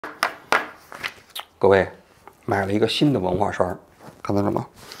各位买了一个新的文化衫，看到了吗？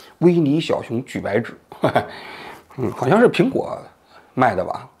维尼小熊举白纸，好像是苹果卖的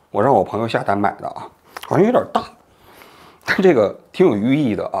吧？我让我朋友下单买的啊，好像有点大，但这个挺有寓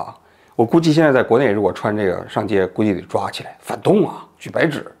意的啊。我估计现在在国内，如果穿这个上街，估计得抓起来反动啊，举白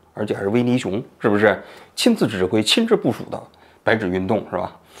纸，而且还是维尼熊，是不是？亲自指挥、亲自部署的白纸运动，是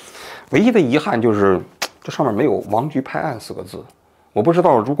吧？唯一的遗憾就是这上面没有“王局拍案”4个字。我不知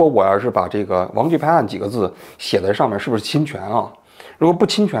道，如果我要是把这个“王局拍案”几个字写在上面，是不是侵权啊？如果不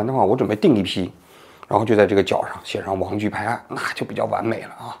侵权的话，我准备订一批，然后就在这个角上写上“王局拍案”，那就比较完美了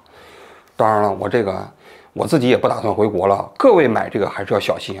啊。当然了，我自己也不打算回国了，各位买这个还是要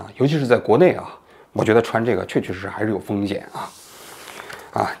小心啊，尤其是在国内啊，我觉得穿这个确实还是有风险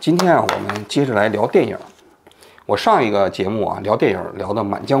啊。今天啊，我们接着来聊电影。我上一个节目啊聊电影聊得《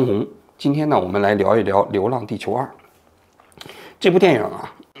满江红》，今天呢我们来聊一聊《流浪地球2》。这部电影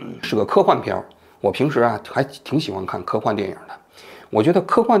啊是个科幻片，我平时啊还挺喜欢看科幻电影的。我觉得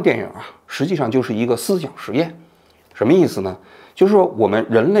科幻电影啊实际上就是一个思想实验。什么意思呢？就是说我们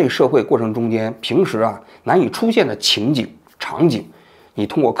人类社会过程中间平时啊难以出现的情景场景，你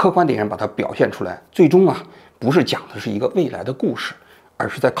通过科幻电影把它表现出来，最终啊不是讲的是一个未来的故事，而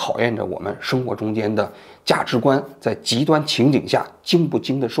是在考验着我们生活中间的价值观，在极端情景下经不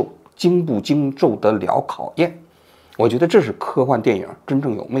经受得了考验。我觉得这是科幻电影真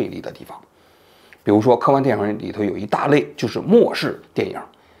正有魅力的地方。比如说科幻电影里头有一大类就是末世电影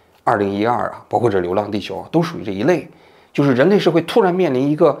，2012啊，包括这《流浪地球》都属于这一类，就是人类社会突然面临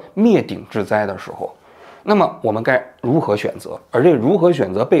一个灭顶之灾的时候，那么我们该如何选择？而这如何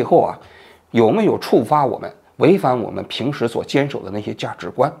选择背后啊，有没有触发我们违反我们平时所坚守的那些价值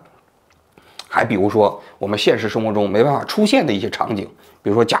观？还比如说我们现实生活中没办法出现的一些场景，比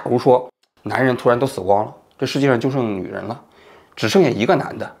如说假如说男人突然都死光了，这世界上就剩女人了，只剩下一个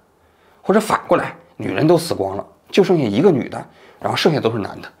男的，或者反过来女人都死光了，就剩下一个女的，然后剩下都是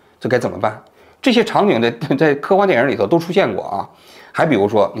男的，这该怎么办？这些场景在科幻电影里头都出现过啊。还比如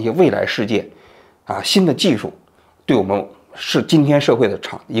说那些未来世界啊，新的技术对我们是今天社会的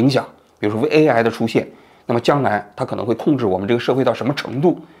影响，比如说 AI 的出现，那么将来它可能会控制我们这个社会到什么程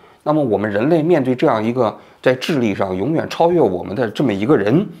度？那么我们人类面对这样一个在智力上永远超越我们的这么一个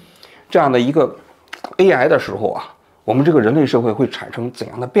人，这样的一个 AI 的时候啊，我们这个人类社会会产生怎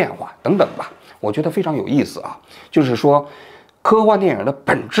样的变化等等吧？我觉得非常有意思啊。就是说，科幻电影的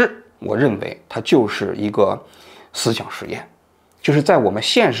本质，我认为它就是一个思想实验，就是在我们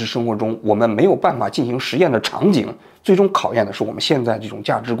现实生活中我们没有办法进行实验的场景，最终考验的是我们现在这种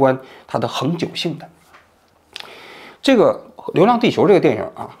价值观它的恒久性的。这个《流浪地球》这个电影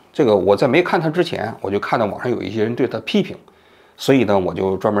啊，这个我在没看它之前，我就看到网上有一些人对它批评，所以呢，我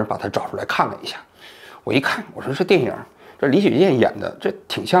就专门把它找出来看了一下。我一看，我说这电影，这李雪健演的，这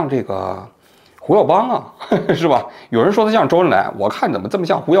挺像这个胡耀邦啊，是吧？有人说他像周恩来，我看怎么这么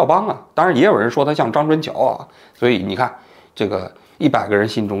像胡耀邦啊？当然也有人说他像张春桥啊。所以你看，这个100个人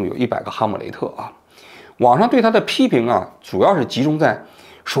心中有100个哈姆雷特啊。网上对他的批评啊，主要是集中在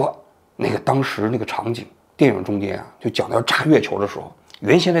说那个当时那个场景，电影中间啊，就讲到要炸月球的时候，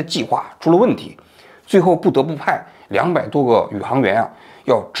原先的计划出了问题，最后不得不派200多个宇航员啊，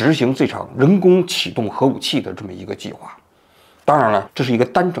要执行这场人工启动核武器的这么一个计划。当然了，这是一个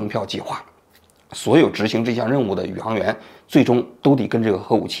单程票计划，所有执行这项任务的宇航员最终都得跟这个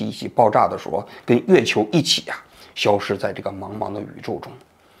核武器一起爆炸的时候，跟月球一起啊，消失在这个茫茫的宇宙中。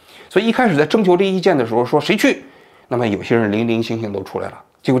所以一开始在征求这意见的时候说谁去，那么有些人零零星星都出来了。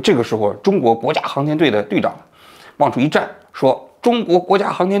结果这个时候，中国国家航天队的队长往出一站，说中国国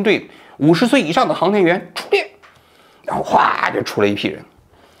家航天队50岁以上的航天员出列，然后哗就出来一批人。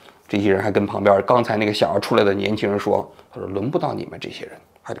这些人还跟旁边刚才那个想要出来的年轻人说，他说轮不到你们这些人，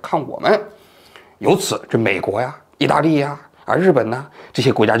还得看我们。由此这美国呀、意大利呀、日本呐，这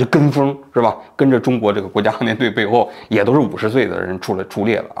些国家就跟风，是吧？跟着中国这个国家航天队背后也都是50岁的人出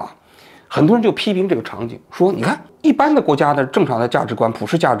列了啊。很多人就批评这个场景，说你看一般的国家的正常的价值观、普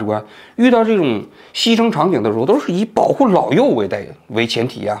世价值观，遇到这种牺牲场景的时候，都是以保护老幼为前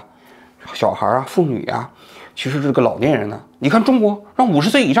提啊，小孩啊、妇女啊。其实这个老年人呢，你看中国让50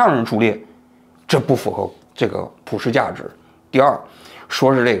岁以上的人出列，这不符合这个普世价值。第二，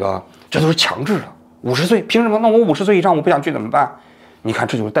说是这都是强制的，50岁凭什么？那我50岁以上我不想去怎么办？你看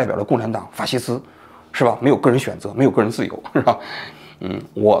这就是代表了共产党法西斯，是吧？没有个人选择，没有个人自由，是吧？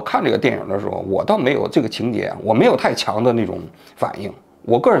我看这个电影的时候，我倒没有这个情节，我没有太强的那种反应。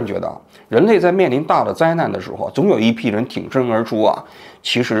我个人觉得，人类在面临大的灾难的时候，总有一批人挺身而出啊，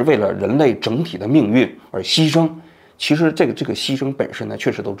其实为了人类整体的命运而牺牲。其实这个牺牲本身呢，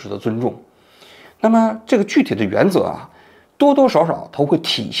确实都值得尊重。那么这个具体的原则啊，多多少少它会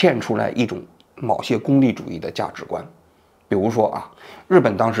体现出来一种某些功利主义的价值观。比如说啊，日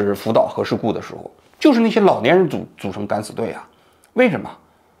本当时福岛核事故的时候，就是那些老年人组成敢死队啊。为什么？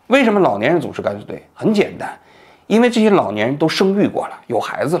为什么老年人组织敢死队？很简单，因为这些老年人都生育过了，有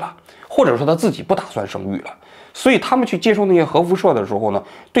孩子了，或者说他自己不打算生育了，所以他们去接受那些核辐射的时候呢，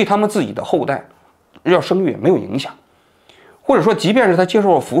对他们自己的后代要生育没有影响。或者说，即便是他接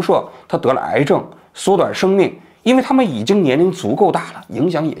受了辐射，他得了癌症，缩短生命，因为他们已经年龄足够大了，影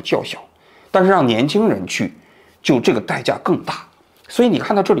响也较小。但是让年轻人去，就这个代价更大。所以你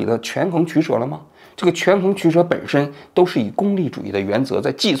看到这里的权衡取舍了吗？这个权衡取舍本身都是以功利主义的原则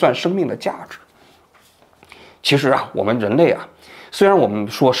在计算生命的价值。其实啊，我们人类啊，虽然我们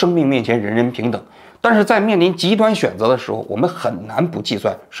说生命面前人人平等，但是在面临极端选择的时候，我们很难不计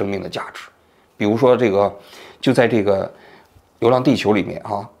算生命的价值。比如说就在这个《流浪地球》里面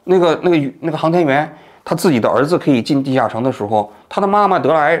啊，那个航天员，他自己的儿子可以进地下城的时候，他的妈妈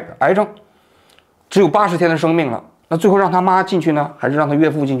得了癌症，只有80天的生命了。那最后让他妈进去呢，还是让他岳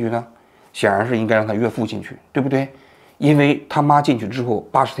父进去呢？显然是应该让他岳父进去，对不对？因为他妈进去之后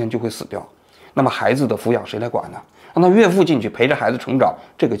80天就会死掉，那么孩子的抚养谁来管呢？让他岳父进去陪着孩子成长，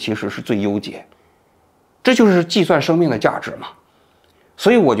这个其实是最优解。这就是计算生命的价值嘛。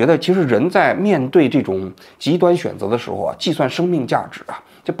所以我觉得，其实人在面对这种极端选择的时候啊，计算生命价值啊，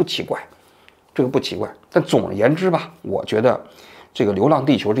这不奇怪，这个不奇怪。但总而言之吧，我觉得这个《流浪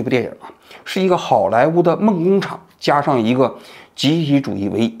地球》这部电影啊，是一个好莱坞的梦工厂加上一个集体主义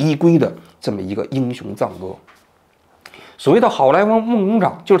为依归的这么一个英雄赞歌。所谓的好莱坞梦工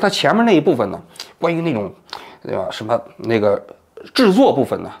厂，就是它前面那一部分呢，关于那种什么那个制作部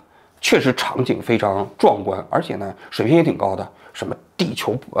分呢，确实场景非常壮观，而且呢水平也挺高的，什么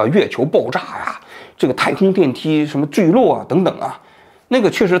月球爆炸呀，这个太空电梯什么坠落啊等等啊，那个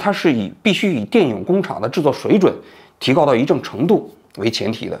确实它是必须以电影工厂的制作水准提高到一定程度为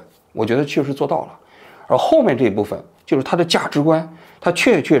前提的，我觉得确实做到了。而后面这一部分就是它的价值观，它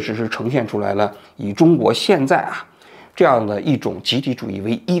确实呈现出来了以中国现在啊这样的一种集体主义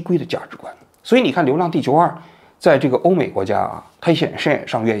为依归的价值观。所以你看《流浪地球2》在这个欧美国家啊，它现在也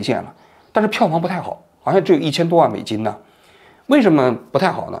上院线了，但是票房不太好，好像只有1000多万美金呢。为什么不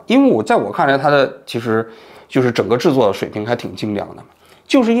太好呢？因为在我看来，它的其实就是整个制作的水平还挺精良的嘛，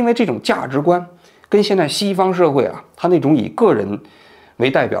就是因为这种价值观跟现在西方社会啊，它那种以个人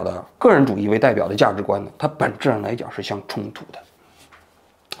为代表的个人主义为代表的价值观呢，它本质上来讲是相冲突的。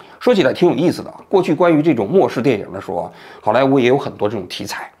说起来挺有意思的，过去关于这种末世电影的时候，好莱坞也有很多这种题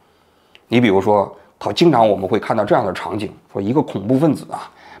材。你比如说，经常我们会看到这样的场景，说一个恐怖分子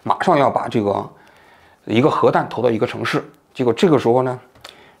啊，马上要把一个核弹投到一个城市，结果这个时候呢，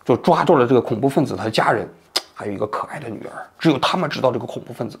就抓住了这个恐怖分子他的家人，还有一个可爱的女儿，只有他们知道这个恐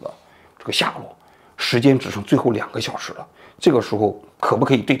怖分子的这个下落。时间只剩最后2个小时了，这个时候可不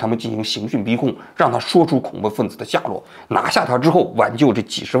可以对他们进行刑讯逼供，让他说出恐怖分子的下落，拿下他之后挽救这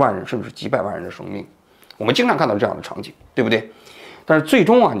几十万人甚至几百万人的生命？我们经常看到这样的场景，对不对？但是最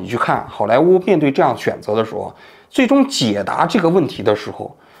终啊，你去看好莱坞面对这样选择的时候，最终解答这个问题的时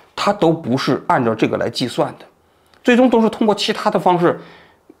候，它都不是按照这个来计算的，最终都是通过其他的方式，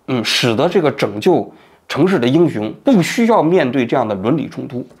使得这个拯救城市的英雄不需要面对这样的伦理冲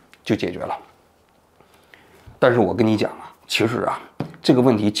突就解决了。但是我跟你讲啊，其实啊，这个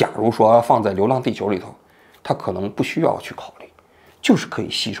问题假如说放在《流浪地球》里头，它可能不需要去考虑，就是可以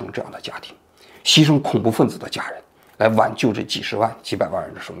牺牲这样的家庭，牺牲恐怖分子的家人，来挽救这几十万、几百万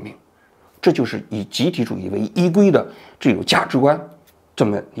人的生命。这就是以集体主义为依归的这种价值观这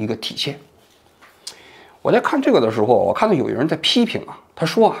么一个体现。我在看这个的时候，我看到有人在批评啊，他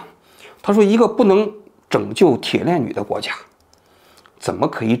说一个不能拯救铁链女的国家，怎么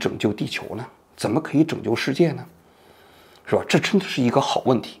可以拯救地球呢？怎么可以拯救世界呢？是吧？这真的是一个好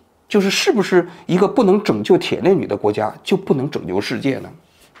问题，就是是不是一个不能拯救铁链女的国家就不能拯救世界呢？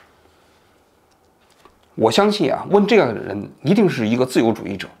我相信啊，问这样的人一定是一个自由主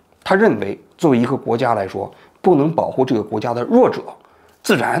义者，他认为作为一个国家来说，不能保护这个国家的弱者，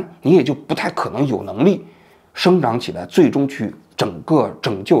自然你也就不太可能有能力生长起来，最终去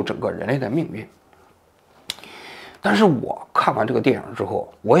拯救整个人类的命运。但是我看完这个电影之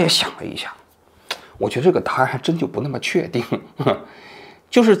后，我也想了一下，我觉得这个答案还真就不那么确定。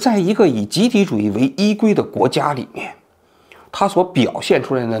就是在一个以集体主义为依归的国家里面，它所表现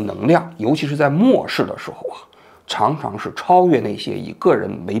出来的能量，尤其是在末世的时候啊，常常是超越那些以个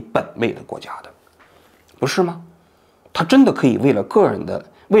人为本位的国家的，不是吗？它真的可以为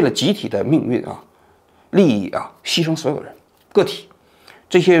了集体的命运啊、利益啊，牺牲所有人、个体。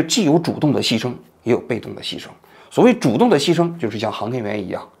这些既有主动的牺牲，也有被动的牺牲。所谓主动的牺牲，就是像航天员一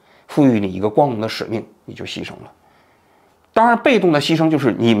样，赋予你一个光荣的使命，你就牺牲了。当然，被动的牺牲就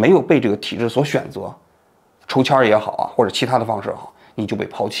是你没有被这个体制所选择，抽签也好啊，或者其他的方式也好，你就被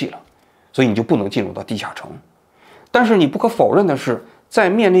抛弃了，所以你就不能进入到地下城。但是你不可否认的是，在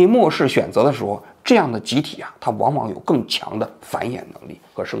面临末世选择的时候，这样的集体啊，它往往有更强的繁衍能力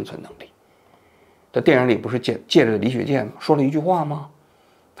和生存能力。这电影里不是借着李雪健说了一句话吗？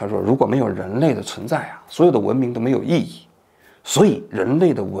他说：“如果没有人类的存在啊，所有的文明都没有意义。所以人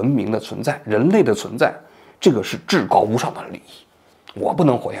类的文明的存在，人类的存在，这个是至高无上的利益。我不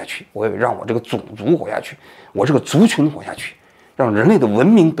能活下去，我也让我这个种族活下去，我这个族群活下去，让人类的文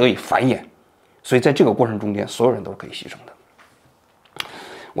明得以繁衍。所以在这个过程中间，所有人都是可以牺牲的。”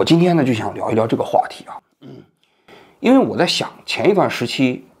我今天呢就想聊一聊这个话题啊，因为我在想，前一段时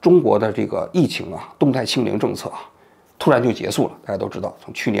期中国的这个疫情啊，动态清零政策啊，突然就结束了。大家都知道，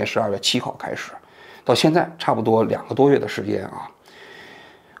从去年12月7号开始，到现在差不多2个多月的时间啊，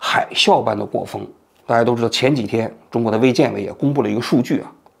海啸般的过风。大家都知道，前几天中国的卫健委也公布了一个数据啊，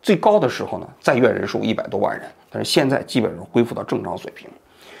最高的时候呢，在院人数100多万人，但是现在基本上恢复到正常水平。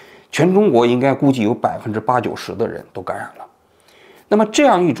全中国应该估计有80%、90%的人都感染了。那么这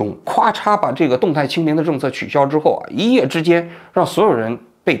样一种咔嚓把这个动态清零的政策取消之后啊，一夜之间让所有人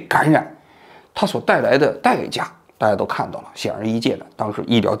被感染，它所带来的代价大家都看到了，显而易见的，当时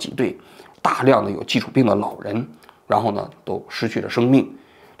医疗挤兑，大量的有基础病的老人，然后呢都失去了生命。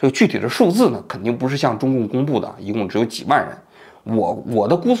这个具体的数字呢，肯定不是像中共公布的，一共只有几万人。我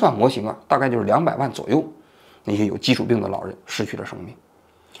的估算模型啊，大概就是200万左右，那些有基础病的老人失去了生命。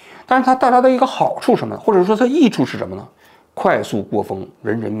但是它带来的一个好处什么呢？或者说它益处是什么呢？快速过风，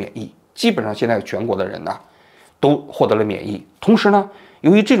人人免疫。基本上现在全国的人呢，都获得了免疫。同时呢，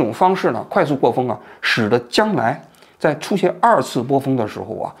由于这种方式呢，快速过风啊，使得将来在出现2次波峰的时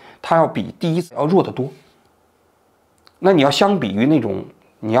候啊，它要比第1次要弱得多。那你要相比于那种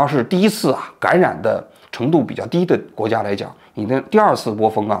你要是第1次啊感染的程度比较低的国家来讲，你的第2次波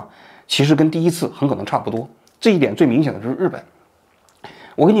峰啊，其实跟第1次很可能差不多。这一点最明显的是日本。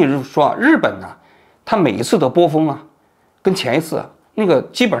我跟你说啊，日本呢，它每一次的波峰啊，跟前一次啊，那个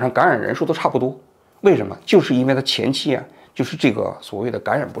基本上感染人数都差不多。为什么？就是因为它前期啊，就是这个所谓的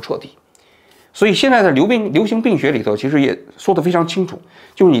感染不彻底。所以现在的流行病学里头，其实也说得非常清楚，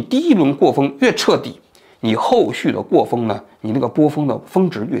就是你第1轮过风越彻底，你后续的过风呢，你那个波峰的峰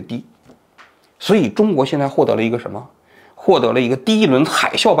值越低。所以中国现在获得了一个什么？获得了一个第1轮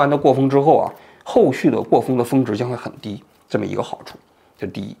海啸般的过风之后啊，后续的过风的峰值将会很低，这么一个好处。这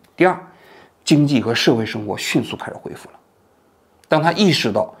是第一。第二，经济和社会生活迅速开始恢复了。当他意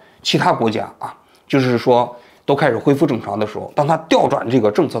识到其他国家啊，就是说都开始恢复正常的时候，当他调转这个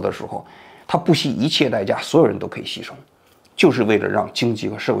政策的时候，他不惜一切代价，所有人都可以牺牲，就是为了让经济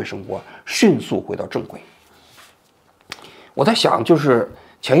和社会生活迅速回到正轨。我在想，就是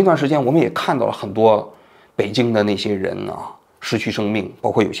前一段时间我们也看到了很多北京的那些人啊失去生命，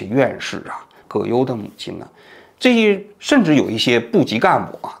包括有些院士啊、葛优的母亲呢。这些甚至有一些部级干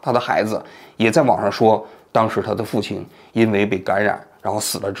部啊，他的孩子也在网上说，当时他的父亲因为被感染，然后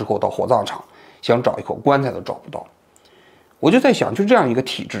死了之后到火葬场，想找一口棺材都找不到。我就在想，就这样一个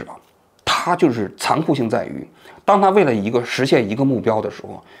体制啊，它就是残酷性在于，当他为了实现一个目标的时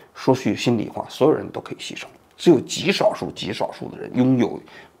候，说句心里话，所有人都可以牺牲，只有极少数的人拥有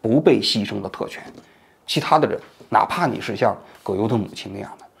不被牺牲的特权，其他的人，哪怕你是像葛优的母亲那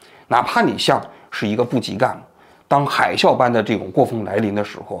样的，哪怕你像是一个部级干部。当海啸般的这种过风来临的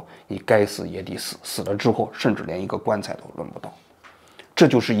时候，你该死也得死，死了之后甚至连一个棺材都轮不到。这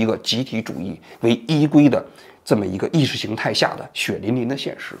就是一个集体主义为依归的这么一个意识形态下的血淋淋的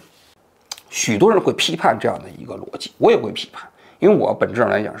现实。许多人会批判这样的一个逻辑，我也会批判，因为我本质上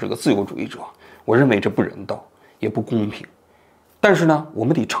来讲是个自由主义者，我认为这不人道也不公平。但是呢，我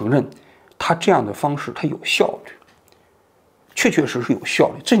们得承认，他这样的方式它有效率，确实是有效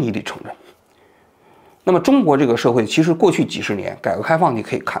率，这你得承认。那么中国这个社会，其实过去几十年改革开放，你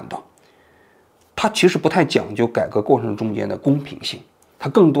可以看到，它其实不太讲究改革过程中间的公平性，它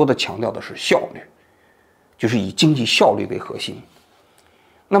更多的强调的是效率，就是以经济效率为核心。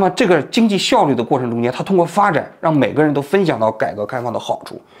那么这个经济效率的过程中间，它通过发展让每个人都分享到改革开放的好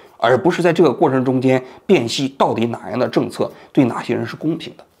处，而不是在这个过程中间辨析到底哪样的政策对哪些人是公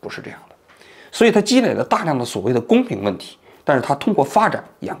平的，不是这样的。所以它积累了大量的所谓的公平问题，但是它通过发展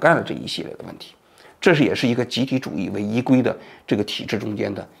掩盖了这一系列的问题。这也是一个集体主义为依归的这个体制中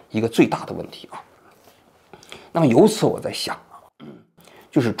间的一个最大的问题啊。那么由此我在想啊，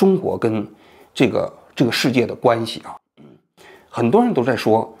就是中国跟这个世界的关系啊，很多人都在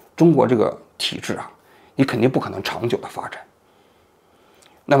说中国这个体制啊，你肯定不可能长久的发展。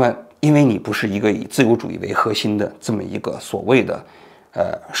那么因为你不是一个以自由主义为核心的这么一个所谓的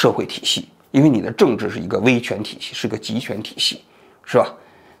社会体系，因为你的政治是一个威权体系，是个集权体系，是吧？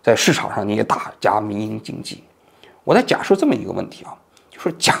在市场上你也打压民营经济。我在假设这么一个问题啊，就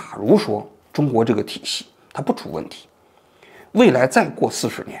是假如说中国这个体系它不出问题，未来再过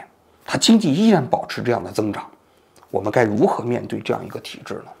40年，它经济依然保持这样的增长，我们该如何面对这样一个体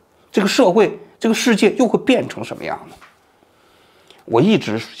制呢？这个社会，这个世界又会变成什么样呢？我一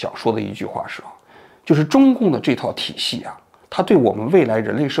直想说的一句话是啊，就是中共的这套体系啊，它对我们未来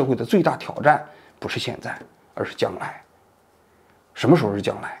人类社会的最大挑战不是现在，而是将来。什么时候是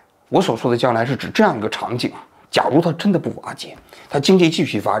将来？我所说的将来是指这样一个场景啊，假如它真的不瓦解，它经济继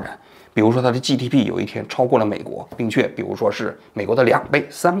续发展，比如说它的 GDP 有一天超过了美国，并且比如说是美国的2倍、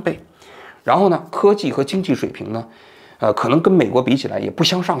3倍，然后呢，科技和经济水平呢，可能跟美国比起来也不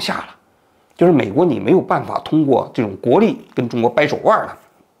相上下了。就是美国你没有办法通过这种国力跟中国掰手腕了，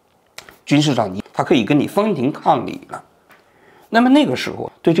军事上它可以跟你分庭抗礼了。那么那个时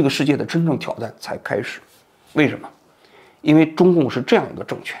候对这个世界的真正挑战才开始。为什么？因为中共是这样一个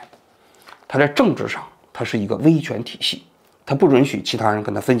政权，它在政治上它是一个威权体系，它不允许其他人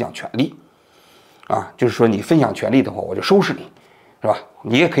跟它分享权利啊，就是说你分享权利的话，我就收拾你，是吧？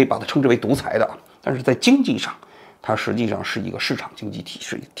你也可以把它称之为独裁的，但是在经济上，它实际上是一个市场经济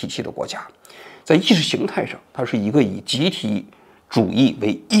体系的国家。在意识形态上，它是一个以集体主义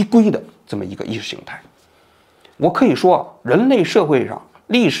为依归的这么一个意识形态。我可以说啊，人类社会上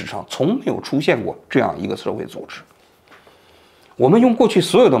历史上从没有出现过这样一个社会组织。我们用过去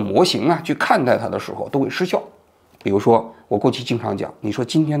所有的模型啊去看待它的时候都会失效。比如说，我过去经常讲，你说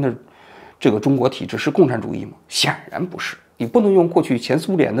今天的这个中国体制是共产主义吗？显然不是。你不能用过去前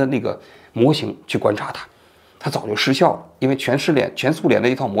苏联的那个模型去观察它，它早就失效了。因为前苏联的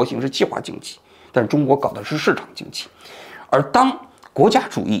一套模型是计划经济，但是中国搞的是市场经济。而当国家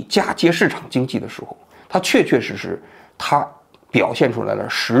主义嫁接市场经济的时候，它确确实实它表现出来了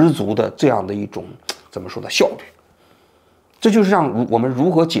十足的这样的一种怎么说的效率。这就是让我们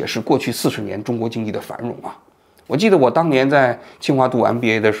如何解释过去40年中国经济的繁荣啊！我记得我当年在清华读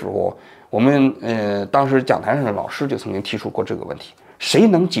MBA 的时候，我们当时讲台上的老师就曾经提出过这个问题：谁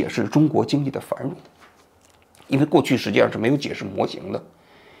能解释中国经济的繁荣？因为过去实际上是没有解释模型的，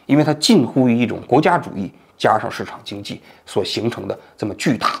因为它近乎于一种国家主义加上市场经济所形成的这么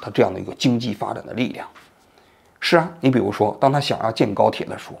巨大的这样的一个经济发展的力量。是啊，你比如说，当他想要建高铁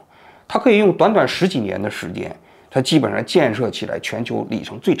的时候，他可以用短短10几年的时间，他基本上建设起来全球里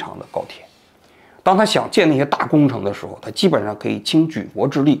程最长的高铁。当他想建那些大工程的时候，他基本上可以倾举国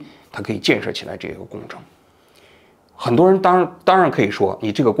之力，他可以建设起来这个工程。很多人当然可以说，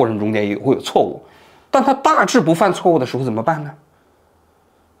你这个过程中间也会有错误，但他大致不犯错误的时候怎么办呢？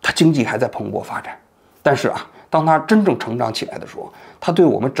他经济还在蓬勃发展，但是啊，当他真正成长起来的时候，他对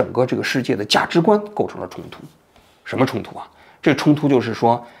我们整个这个世界的价值观构成了冲突。什么冲突啊？这冲突就是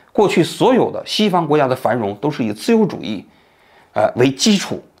说，过去所有的西方国家的繁荣都是以自由主义为基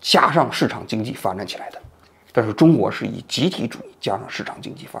础加上市场经济发展起来的，但是中国是以集体主义加上市场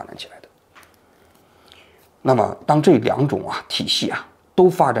经济发展起来的。那么当这两种体系都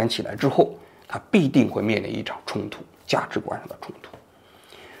发展起来之后，它必定会面临一场冲突，价值观上的冲突。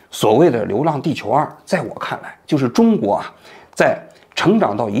所谓的《流浪地球2》，在我看来，就是中国在成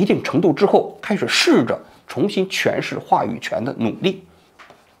长到一定程度之后，开始试着重新诠释话语权的努力。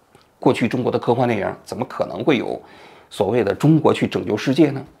过去中国的科幻电影怎么可能会有所谓的中国去拯救世界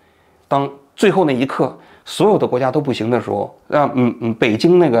呢？当最后那一刻所有的国家都不行的时候，北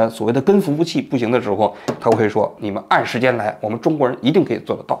京那个所谓的根服务器不行的时候，他会说你们按时间来，我们中国人一定可以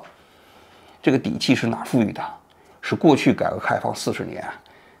做得到。这个底气是哪赋予的？是过去改革开放40年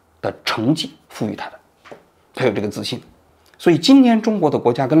的成绩赋予他的，他有这个自信。所以今天中国的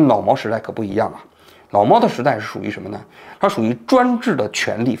国家跟老毛时代可不一样啊。老毛的时代是属于什么呢？它属于专制的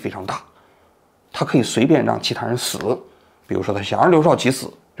权力非常大，他可以随便让其他人死，比如说他想让刘少奇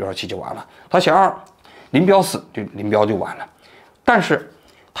死，刘少奇就完了；他想让林彪死，林彪就完了。但是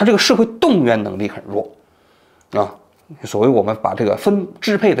他这个社会动员能力很弱啊。所谓我们把这个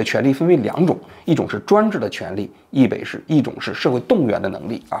支配的权利分为2种，一种是专制的权利，一种是社会动员的能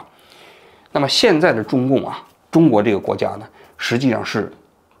力啊。那么现在的中共中国这个国家呢，实际上是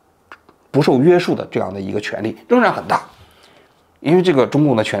不受约束的这样的一个权利仍然很大，因为这个中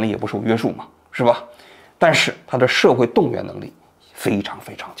共的权力也不受约束嘛，是吧？但是它的社会动员能力非常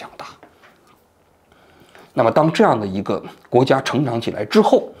非常强大。那么当这样的一个国家成长起来之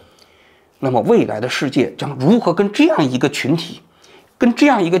后，那么未来的世界将如何跟这样一个群体，跟这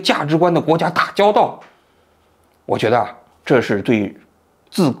样一个价值观的国家打交道？我觉得这是对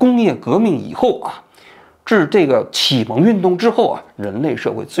自工业革命以后至这个启蒙运动之后人类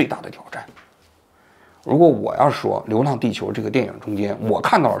社会最大的挑战。如果我要说《流浪地球》这个电影中间我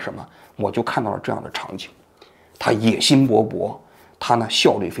看到了什么，我就看到了这样的场景：他野心勃勃，他呢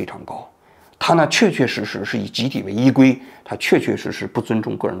效率非常高，他呢确确实实是以集体为依归，他确确实实不尊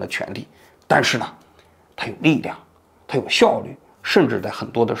重个人的权利，但是呢，他有力量，他有效率，甚至在很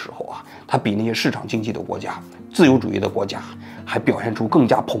多的时候啊，他比那些市场经济的国家、自由主义的国家还表现出更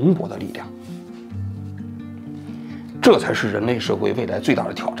加蓬勃的力量。这才是人类社会未来最大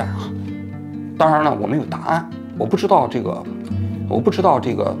的挑战啊！当然了，我没有答案，我不知道这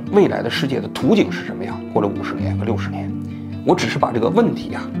个未来的世界的图景是什么样，过了50年和60年，我只是把这个问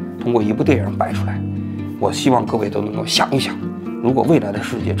题啊，通过一部电影摆出来。我希望各位都能够想一想，如果未来的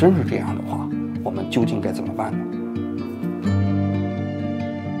世界真是这样的话，我们究竟该怎么办呢？